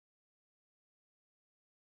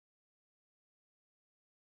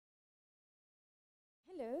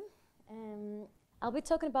Hello, I'll be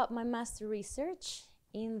talking about my master research.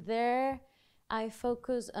 In there, I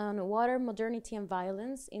focus on water, modernity, and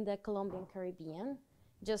violence in the Colombian Caribbean.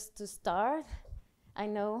 Just to start, I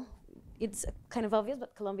know it's kind of obvious,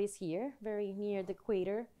 but Colombia is here, very near the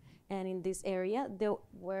equator, and in this area,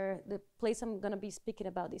 where the place I'm gonna be speaking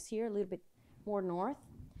about is here, a little bit more north.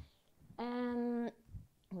 And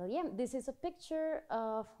well, yeah, this is a picture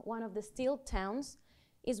of one of the steel towns.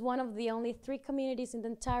 It's one of the only 3 communities in the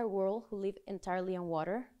entire world who live entirely on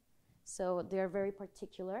water. So they're very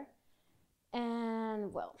particular.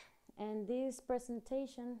 And well, in this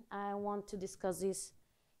presentation, I want to discuss these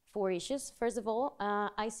 4 issues. First of all,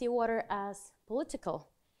 I see water as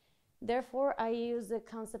political. Therefore, I use the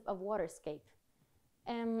concept of waterscape.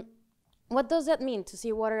 What does that mean, to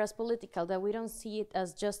see water as political? That we don't see it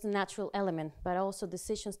as just a natural element, but also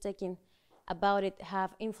decisions taken about it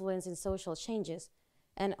have influence in social changes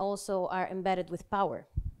and also are embedded with power.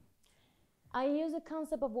 I use the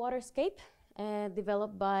concept of waterscape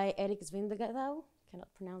developed by Eric Svindegau,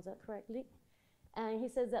 cannot pronounce that correctly. And he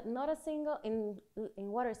says that in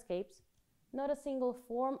waterscapes, not a single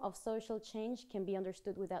form of social change can be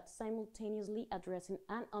understood without simultaneously addressing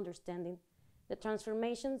and understanding the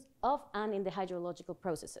transformations of and in the hydrological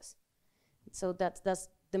processes. So that's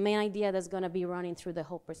the main idea that's gonna be running through the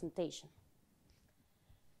whole presentation.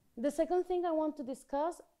 The second thing I want to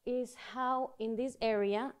discuss is how in this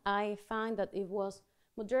area I find that it was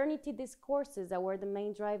modernity discourses that were the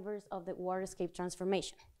main drivers of the waterscape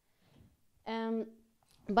transformation.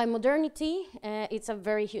 By modernity, it's a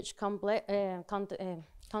very huge concept,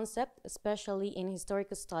 especially in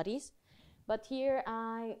historical studies. But here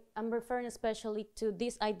I'm referring especially to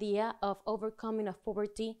this idea of overcoming of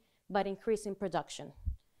poverty by increasing production.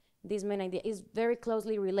 This main idea is very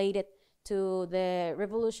closely related to the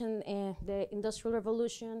revolution, the Industrial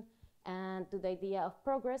Revolution, and to the idea of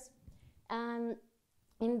progress. And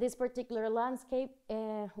in this particular landscape,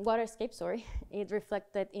 waterscape, sorry, it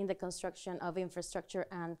reflected in the construction of infrastructure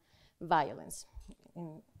and violence.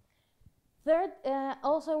 Third,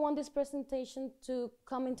 also I want this presentation to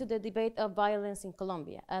come into the debate of violence in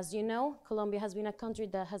Colombia. As you know, Colombia has been a country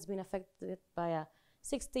that has been affected by a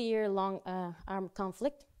 60-year-long armed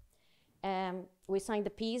conflict. We signed the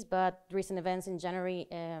peace, but recent events in January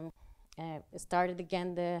started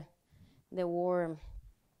again the war,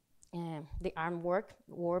 the armed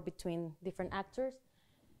war between different actors.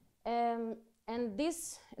 And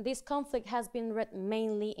this conflict has been read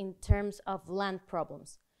mainly in terms of land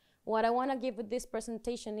problems. What I want to give with this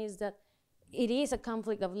presentation is that it is a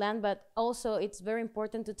conflict of land, but also it's very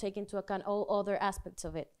important to take into account all other aspects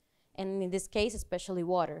of it. And in this case, especially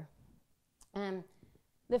water.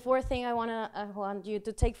 The fourth thing I want you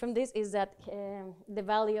to take from this is that the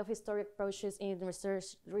value of historic approaches in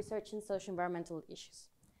research in social environmental issues.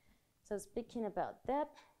 So speaking about that,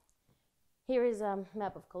 here is a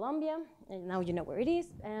map of Colombia, and now you know where it is.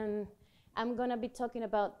 And I'm gonna be talking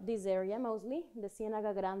about this area mostly, the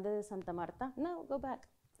Ciénaga, Grande de Santa Marta. No, go back.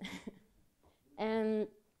 And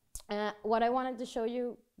what I wanted to show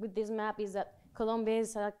you with this map is that Colombia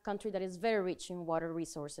is a country that is very rich in water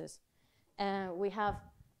resources. We have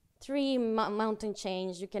 3 mountain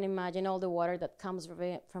chains. You can imagine all the water that comes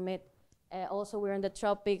from it. Also, we're in the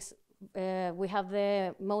tropics. We have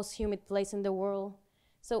the most humid place in the world.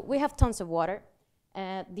 So we have tons of water.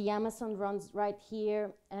 The Amazon runs right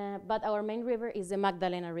here, but our main river is the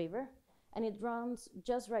Magdalena River, and it runs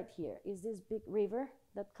just right here. Is this big river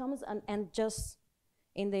that comes and just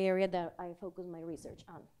in the area that I focus my research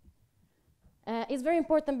on. It's very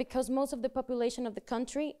important because most of the population of the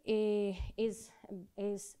country is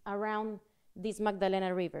around this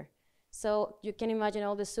Magdalena River. So you can imagine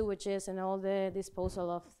all the sewages and all the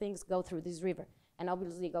disposal of things go through this river, and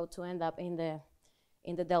obviously go to end up in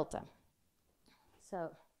the delta.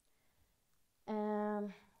 So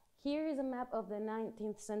here is a map of the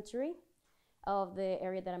 19th century of the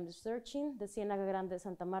area that I'm researching, the Ciénaga Grande de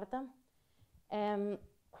Santa Marta.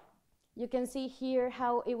 You can see here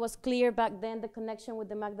how it was clear back then, the connection with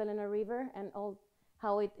the Magdalena River and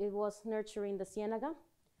how it was nurturing the Ciénaga.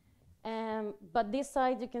 But this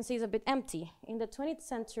side you can see is a bit empty. In the 20th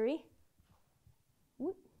century,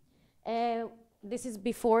 this is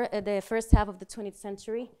before the first half of the 20th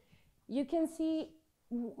century, you can see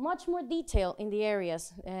much more detail in the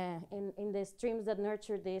areas, in the streams that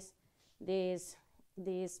nurture this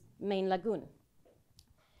main lagoon.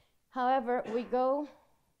 However, we go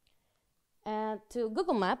to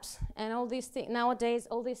Google Maps, and all these nowadays,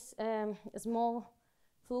 all these small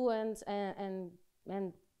fluents and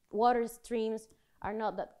water streams are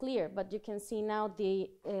not that clear, but you can see now the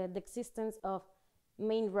existence of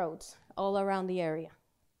main roads all around the area.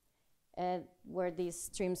 where these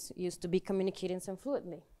streams used to be communicating so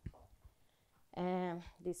fluidly.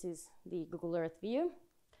 This is the Google Earth view.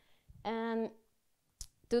 And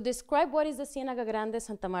to describe what is the Ciénaga Grande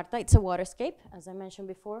Santa Marta, it's a waterscape, as I mentioned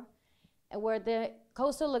before, where the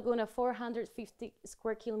coastal lagoon of 450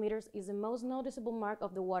 square kilometers is the most noticeable mark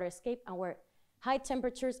of the waterscape, and where high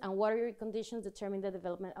temperatures and watery conditions determine the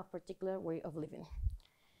development of particular way of living.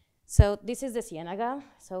 So this is the Ciénaga.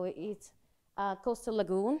 So it's a coastal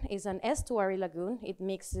lagoon. It's an estuary lagoon. It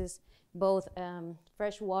mixes both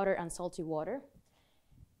fresh water and salty water.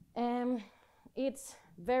 It's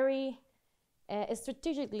very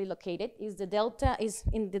strategically located. Is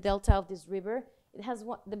in the delta of this river. It has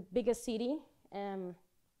the biggest city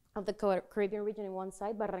of the Caribbean region on one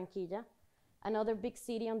side, Barranquilla. Another big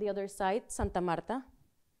city on the other side, Santa Marta.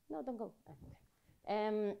 No, don't go.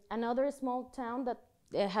 Another small town that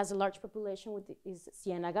has a large population is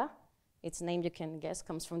Ciénaga. Its name, you can guess,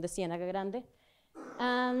 comes from the Ciénaga Grande.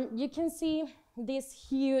 And you can see this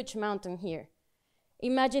huge mountain here.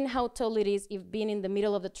 Imagine how tall it is if being in the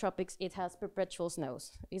middle of the tropics, it has perpetual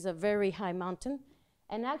snows. It's a very high mountain.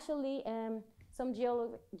 And actually, some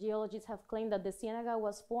geologists have claimed that the Ciénaga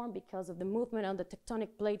was formed because of the movement on the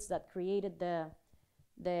tectonic plates that created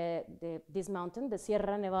this mountain, the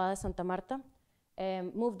Sierra Nevada de Santa Marta,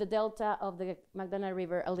 moved the delta of the Magdalena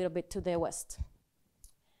River a little bit to the west.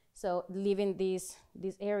 So leaving this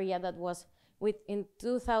area that was in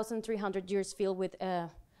 2,300 years filled with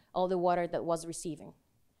all the water that was receiving.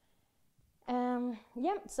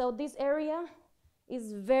 Yeah, so this area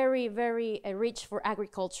is very, very rich for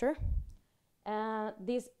agriculture.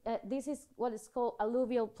 This is what is called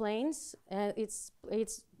alluvial plains. It's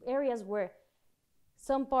areas where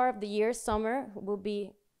some part of the year, summer, will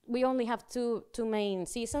be, we only have two main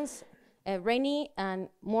seasons, rainy and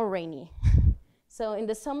more rainy. So in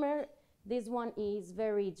the summer, this one is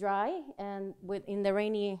very dry, and in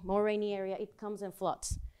the more rainy area, it comes and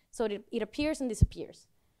floods. So it appears and disappears.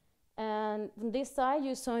 And on this side,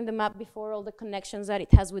 you saw in the map before all the connections that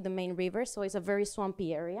it has with the main river, so it's a very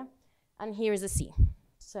swampy area. And here is the sea.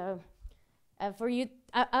 So for you,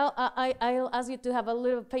 I'll ask you to have a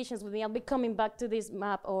little patience with me. I'll be coming back to this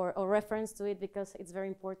map or reference to it because it's very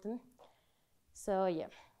important. So yeah,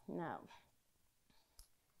 now,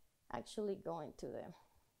 actually going to the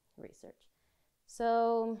research.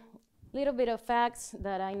 So a little bit of facts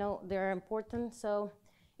that I know they're important. So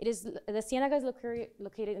the Ciénaga is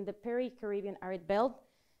located in the Caribbean arid belt.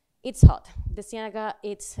 It's hot. The Ciénaga,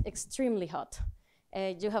 it's extremely hot.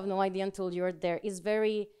 You have no idea until you're there. It's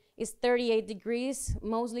 38 degrees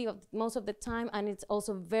most of the time, and it's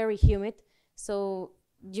also very humid. So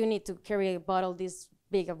you need to carry a bottle this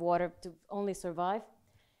big of water to only survive.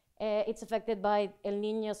 It's affected by El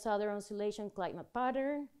Niño Southern Oscillation climate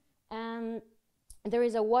pattern, and there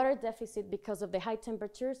is a water deficit because of the high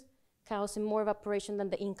temperatures, causing more evaporation than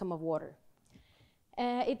the income of water.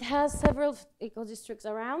 It has several ecodistricts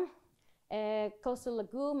around. Coastal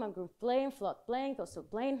lagoon, mangrove plain, flood plain, coastal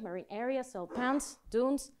plain, marine area, salt pans,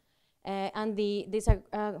 dunes, and this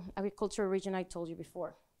agricultural region I told you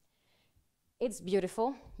before. It's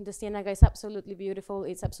beautiful. The Ciénaga is absolutely beautiful.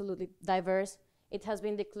 It's absolutely diverse. It has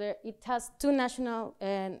been declared, it has two national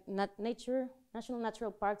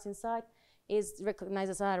natural parks inside. It's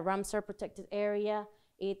recognized as a Ramsar protected area.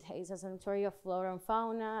 It is a sanctuary of flora and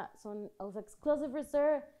fauna, zone of exclusive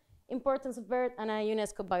reserve, importance of bird, and a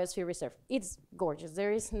UNESCO biosphere reserve. It's gorgeous,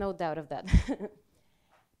 there is no doubt of that.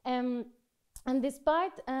 And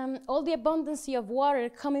despite all the abundance of water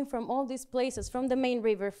coming from all these places, from the main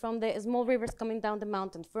river, from the small rivers coming down the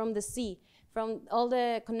mountain, from the sea, from all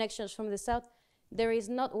the connections from the south, there is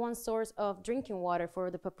not one source of drinking water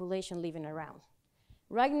for the population living around.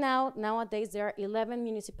 Right now, nowadays, there are 11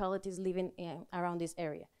 municipalities living around this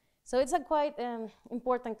area. So it's a quite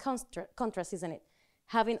important contrast, isn't it?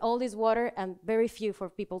 Having all this water and very few for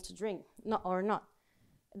people to drink, or not.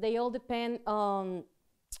 They all depend on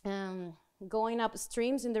going up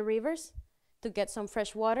streams in the rivers to get some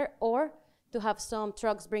fresh water, or to have some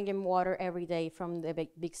trucks bringing water every day from the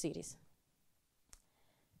big cities.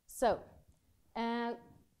 So,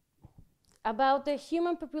 about the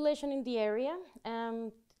human population in the area,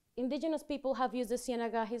 indigenous people have used the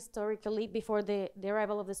Ciénaga historically before the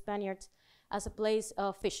arrival of the Spaniards as a place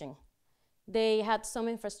of fishing. They had some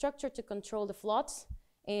infrastructure to control the floods,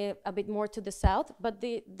 a bit more to the south, but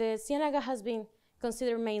the Ciénaga has been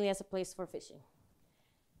considered mainly as a place for fishing.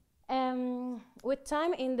 With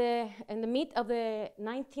time, in the mid of the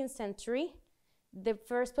 19th century, the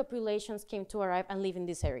first populations came to arrive and live in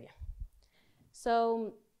this area.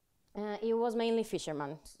 So it was mainly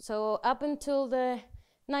fishermen. So up until the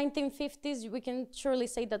 1950s, we can surely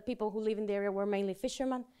say that people who live in the area were mainly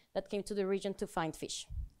fishermen that came to the region to find fish.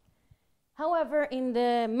 However, in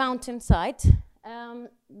the mountainside,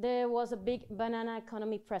 there was a big banana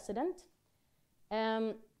economy precedent.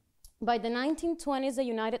 By the 1920s, the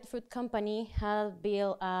United Fruit Company had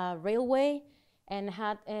built a railway and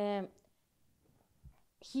had a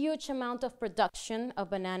huge amount of production of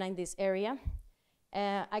banana in this area.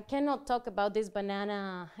 I cannot talk about this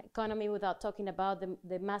banana economy without talking about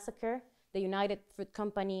the massacre the United Fruit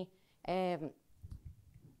Company,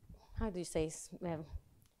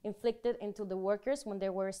 inflicted into the workers when they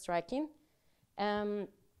were striking.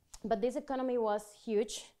 But this economy was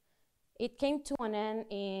huge. It came to an end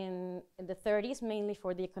in the 30s, mainly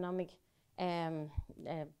for the economic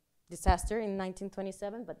disaster in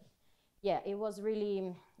 1927. But yeah, it was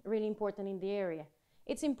really, really important in the area.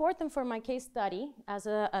 It's important for my case study as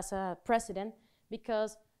a precedent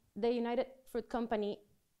because the United Fruit Company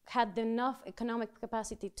had enough economic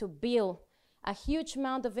capacity to build a huge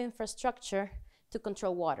amount of infrastructure to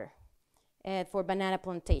control water for banana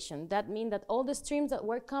plantation. That means that all the streams that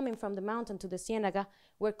were coming from the mountain to the Ciénaga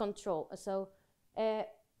were controlled. So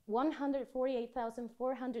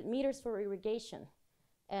 148,400 meters for irrigation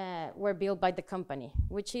were built by the company,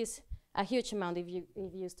 which is a huge amount if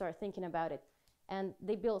you start thinking about it. And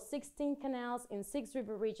they built 16 canals in 6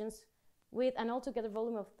 river regions with an altogether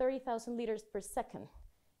volume of 30,000 liters per second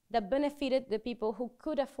that benefited the people who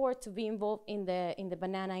could afford to be involved in the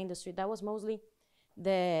banana industry. That was mostly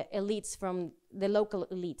the elites from the local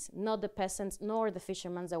elites, not the peasants nor the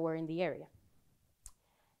fishermen that were in the area.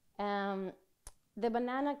 The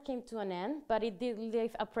banana came to an end, but it did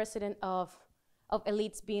leave a precedent of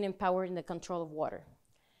elites being empowered in the control of water.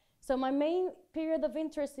 So my main period of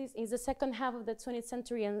interest is the second half of the 20th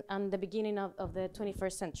century and the beginning of the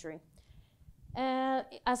 21st century.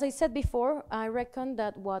 As I said before, I reckon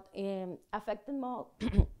that what affected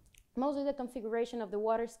mostly the configuration of the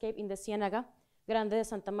waterscape in the Ciénaga, Grande,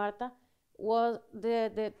 Santa Marta, was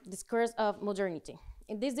the discourse of modernity.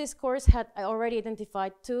 In this discourse had already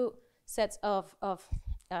identified two sets of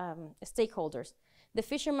stakeholders. The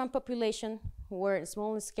fisherman population, who were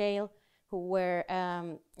small in scale, who were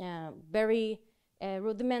very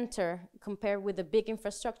rudimentary compared with the big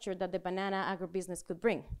infrastructure that the banana agribusiness could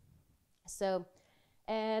bring. So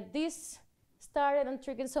this started and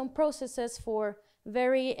triggered some processes for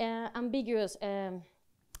very ambiguous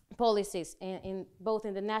policies in both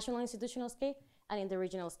in the national institutional scale and in the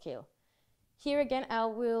regional scale. Here again, I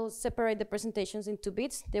will separate the presentations into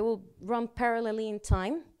bits. They will run parallelly in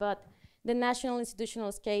time, but the national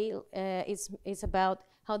institutional scale is about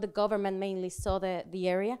how the government mainly saw the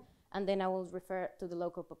area, and then I will refer to the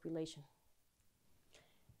local population.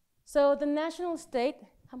 So the national state,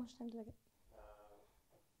 how much time do I get?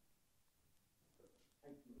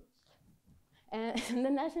 8 minutes.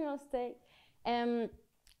 The national state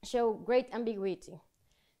show great ambiguity.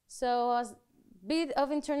 So as bit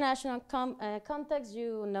of international context,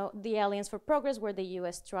 you know the Alliance for Progress, where the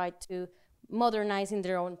US tried to modernize in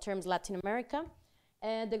their own terms Latin America,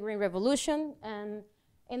 the Green Revolution, and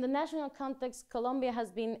in the national context, Colombia has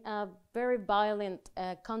been a very violent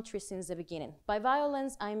country since the beginning. By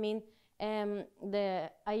violence, I mean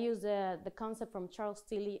I use the concept from Charles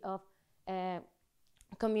Tilly of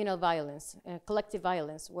communal violence, collective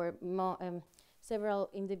violence, where several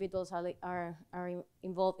individuals are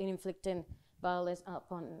involved in inflicting violence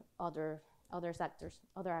upon other actors.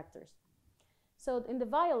 So in the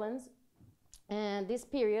violence, this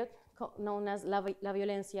period known as La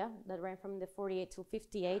Violencia, that ran from the 48 to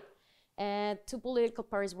 58, two political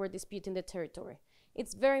parties were disputing the territory.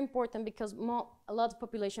 It's very important because a lot of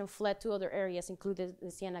population fled to other areas, including the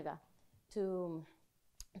Ciénaga, to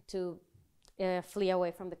flee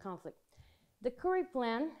away from the conflict. The Curry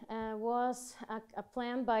Plan was a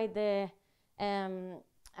plan by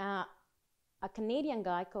a Canadian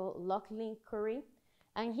guy called Lachlan Curry,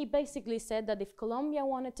 and he basically said that if Colombia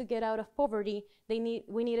wanted to get out of poverty,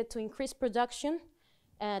 we needed to increase production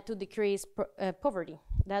to decrease poverty.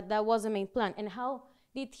 That was the main plan. And how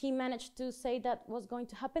did he manage to say that was going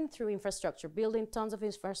to happen? Through infrastructure, building tons of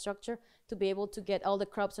infrastructure to be able to get all the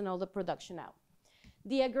crops and all the production out.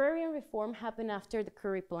 The agrarian reform happened after the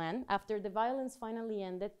Curry Plan. After the violence finally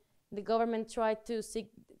ended, the government tried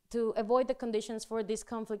to avoid the conditions for this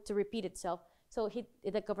conflict to repeat itself. So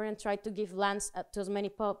the government tried to give lands to as many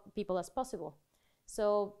people as possible.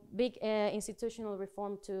 So big institutional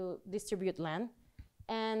reform to distribute land.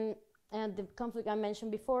 And the conflict I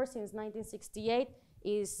mentioned before, since 1968,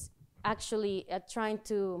 is actually trying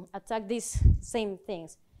to attack these same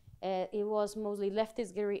things. It was mostly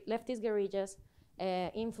leftist guerrillas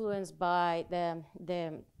influenced by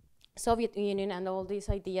the Soviet Union and all these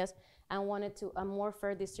ideas, and wanted to a more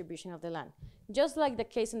fair distribution of the land. Just like the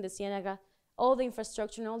case in the Ciénaga, all the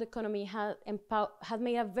infrastructure and all the economy had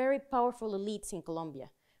made a very powerful elites in Colombia,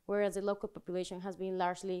 whereas the local population has been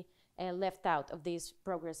largely left out of these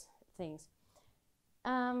progress things.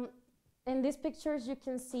 In these pictures, you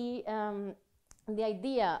can see the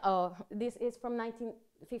idea of, this is from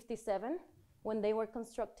 1957, when they were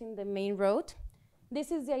constructing the main road.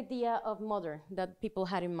 This is the idea of modern that people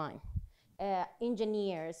had in mind.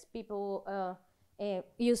 Engineers, people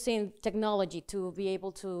using technology to be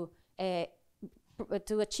able to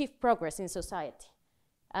achieve progress in society.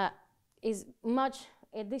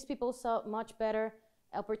 These people saw much better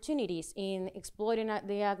opportunities in exploiting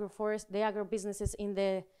the agro businesses in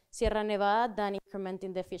the Sierra Nevada than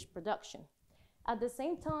incrementing the fish production. At the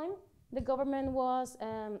same time, the government was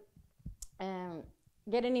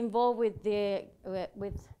getting involved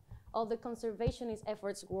with all the conservationist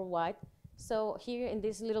efforts worldwide. So here in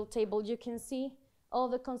this little table, you can see all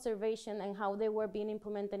the conservation and how they were being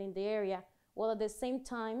implemented in the area, while at the same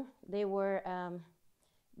time, they were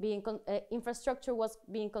infrastructure was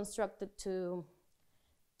being constructed to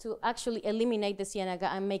actually eliminate the Ciénaga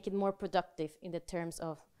and make it more productive in the terms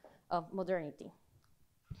of modernity.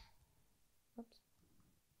 Oops.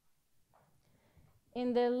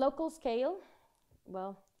 In the local scale,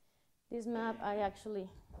 well, this map I actually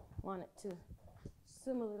wanted to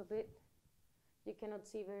zoom a little bit. You cannot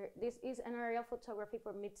see this is an aerial photography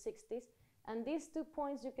for mid-60s, and these 2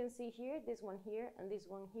 points you can see here, this one here and this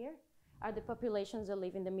one here, are the populations that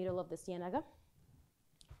live in the middle of the Ciénaga.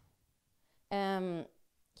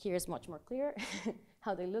 Here is much more clear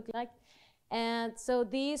how they look like. And so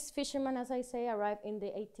these fishermen, as I say, arrived in the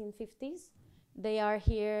 1850s.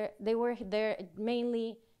 They were there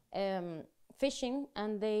mainly fishing,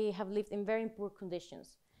 and they have lived in very poor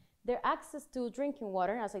conditions. Their access to drinking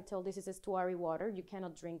water, as I told, this is estuary water, you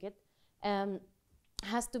cannot drink it,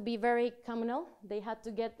 has to be very communal. They had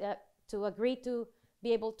to get to agree to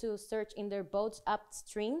be able to search in their boats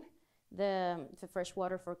upstream the fresh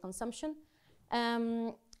water for consumption.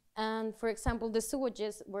 And for example, the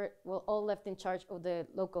sewages were all left in charge of the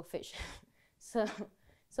local fish.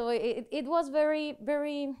 so it was very,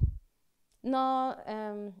 very not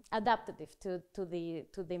adaptive to the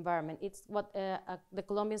environment. It's what the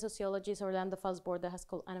Colombian sociologist Orlando Falsborda has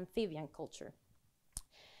called an amphibian culture.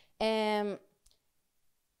 And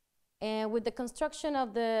with the construction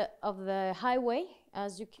of the highway,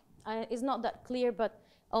 it's not that clear, but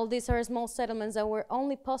all these are small settlements that were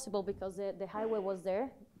only possible because the highway was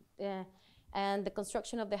there. And the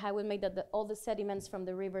construction of the highway made that all the sediments from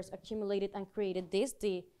the rivers accumulated and created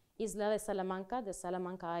the Isla de Salamanca, the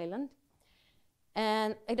Salamanca Island.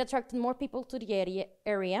 And it attracted more people to the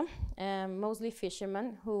area, mostly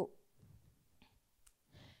fishermen who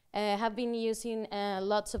have been using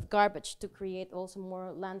lots of garbage to create also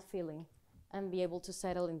more land filling and be able to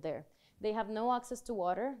settle in there. They have no access to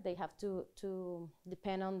water. They have to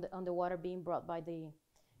depend on the water being brought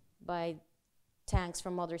by tanks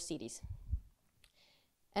from other cities.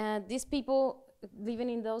 These people living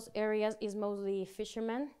in those areas is mostly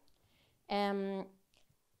fishermen.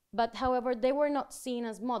 But however, they were not seen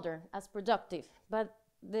as modern, as productive. But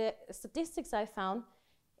the statistics I found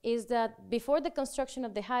is that before the construction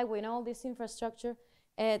of the highway and all this infrastructure,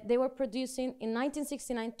 they were producing, in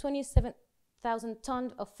 1969, 27,000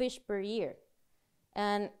 tons of fish per year.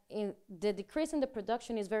 And the decrease in the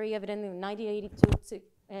production is very evident in 1982 to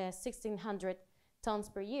 1,600 tons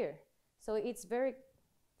per year. So it's very,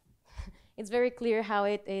 it's very clear how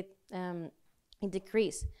it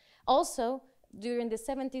decreased. Also, during the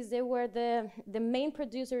 70s, they were the main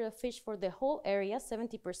producer of fish for the whole area,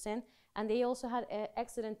 70%, and they also had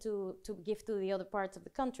excellent to give to the other parts of the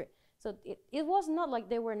country. So it was not like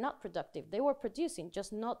they were not productive. They were producing,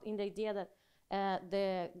 just not in the idea that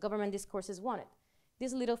the government discourses wanted.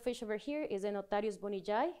 This little fish over here is an Otarius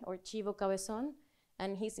bonillai, or Chivo cabezon,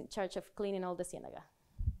 and he's in charge of cleaning all the Ciénaga.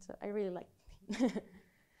 So I really like it.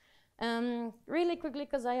 Really quickly,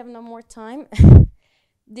 because I have no more time.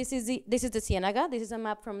 This is the Ciénaga. This is a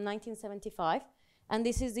map from 1975, and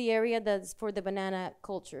this is the area that's for the banana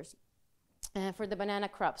cultures, for the banana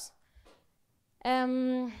crops.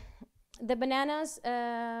 The bananas,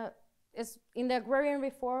 is in the agrarian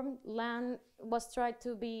reform, land was tried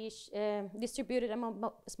to be distributed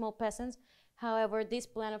among small peasants. However, this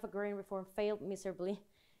plan of agrarian reform failed miserably,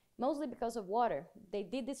 mostly because of water. They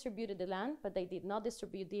did distribute the land, but they did not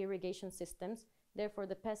distribute the irrigation systems. Therefore,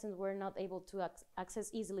 the peasants were not able to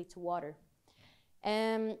access easily to water.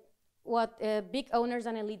 What big owners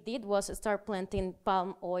and elite did was start planting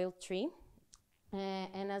palm oil tree.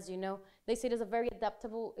 And as you know, they see it as a very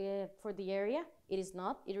adaptable for the area. It is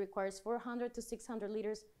not. It requires 400 to 600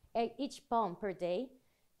 liters each palm per day.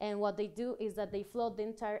 And what they do is that they flood the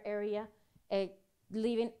entire area,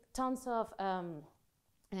 leaving tons of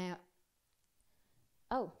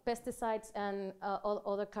pesticides and all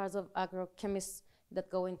other kinds of agrochemists that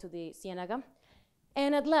go into the Ciénaga.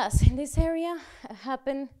 And at last, in this area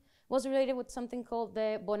was related with something called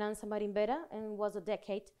the Bonanza Marimbera, and was a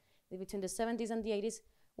decade between the 70s and the 80s,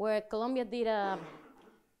 where Colombia did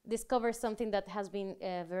discover something that has been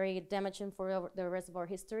very damaging for the rest of our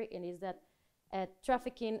history, and is that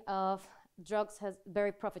trafficking of drugs has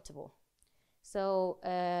very profitable. So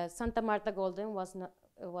Santa Marta Golden was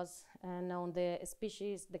known the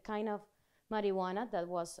species, the kind of marijuana that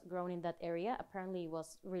was grown in that area. Apparently, it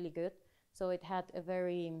was really good. So it had a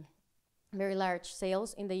very, very large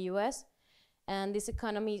sales in the U.S. And this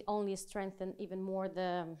economy only strengthened even more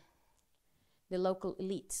the local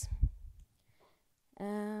elites.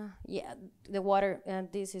 Yeah, the water,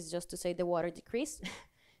 this is just to say the water decreased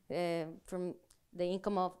from the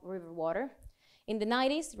income of river water. In the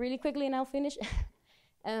 90s, really quickly, and I'll finish,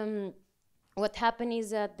 what happened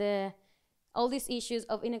is that all these issues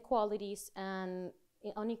of inequalities and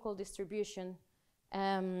unequal distribution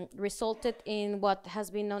resulted in what has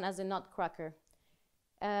been known as the nutcracker.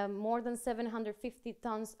 More than 750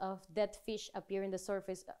 tons of dead fish appear in the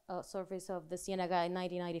surface of the Ciénaga in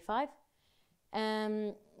 1995.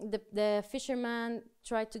 The fishermen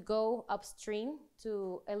tried to go upstream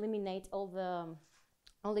to eliminate all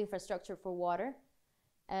the infrastructure for water.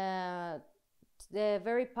 The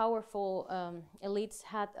very powerful elites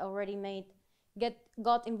had already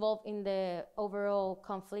got involved in the overall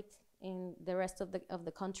conflict in the rest of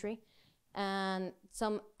the country, and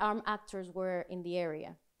some armed actors were in the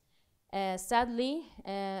area. Sadly,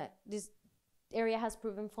 this area has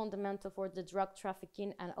proven fundamental for the drug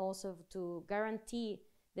trafficking and also to guarantee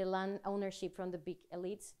the land ownership from the big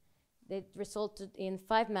elites. It resulted in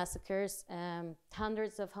 5 massacres,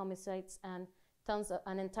 hundreds of homicides, and tons of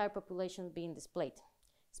an entire population being displaced,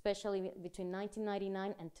 especially between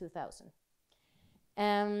 1999 and 2000.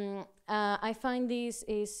 I find this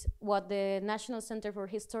is what the National Center for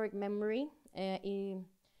Historic Memory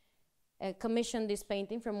commissioned this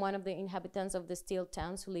painting from one of the inhabitants of the steel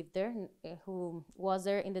towns who lived there, who was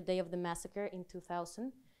there in the day of the massacre in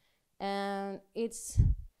 2000. And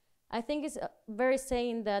I think it's very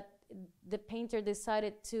saying that the painter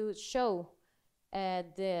decided to show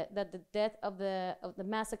that the death of the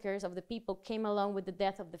massacres of the people came along with the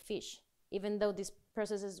death of the fish, even though these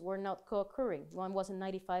processes were not co-occurring. One was in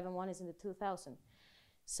 95 and one is in the 2000.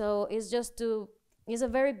 So it's a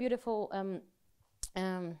very beautiful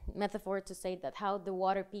metaphor to say that how the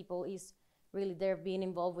water people is really there being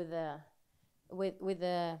involved with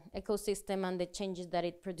the ecosystem and the changes that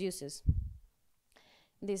it produces.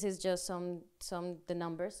 This is just some the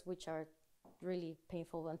numbers, which are really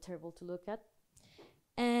painful and terrible to look at.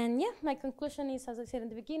 And yeah, my conclusion is, as I said in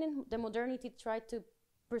the beginning, the modernity tried to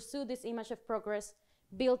pursue this image of progress,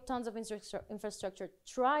 build tons of infrastructure,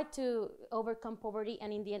 tried to overcome poverty,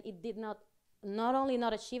 and in the end, it did not only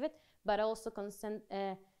not achieve it, but also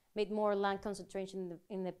made more land concentration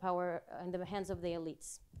in the power in the hands of the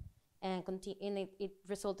elites, and it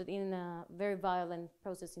resulted in a very violent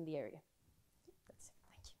process in the area.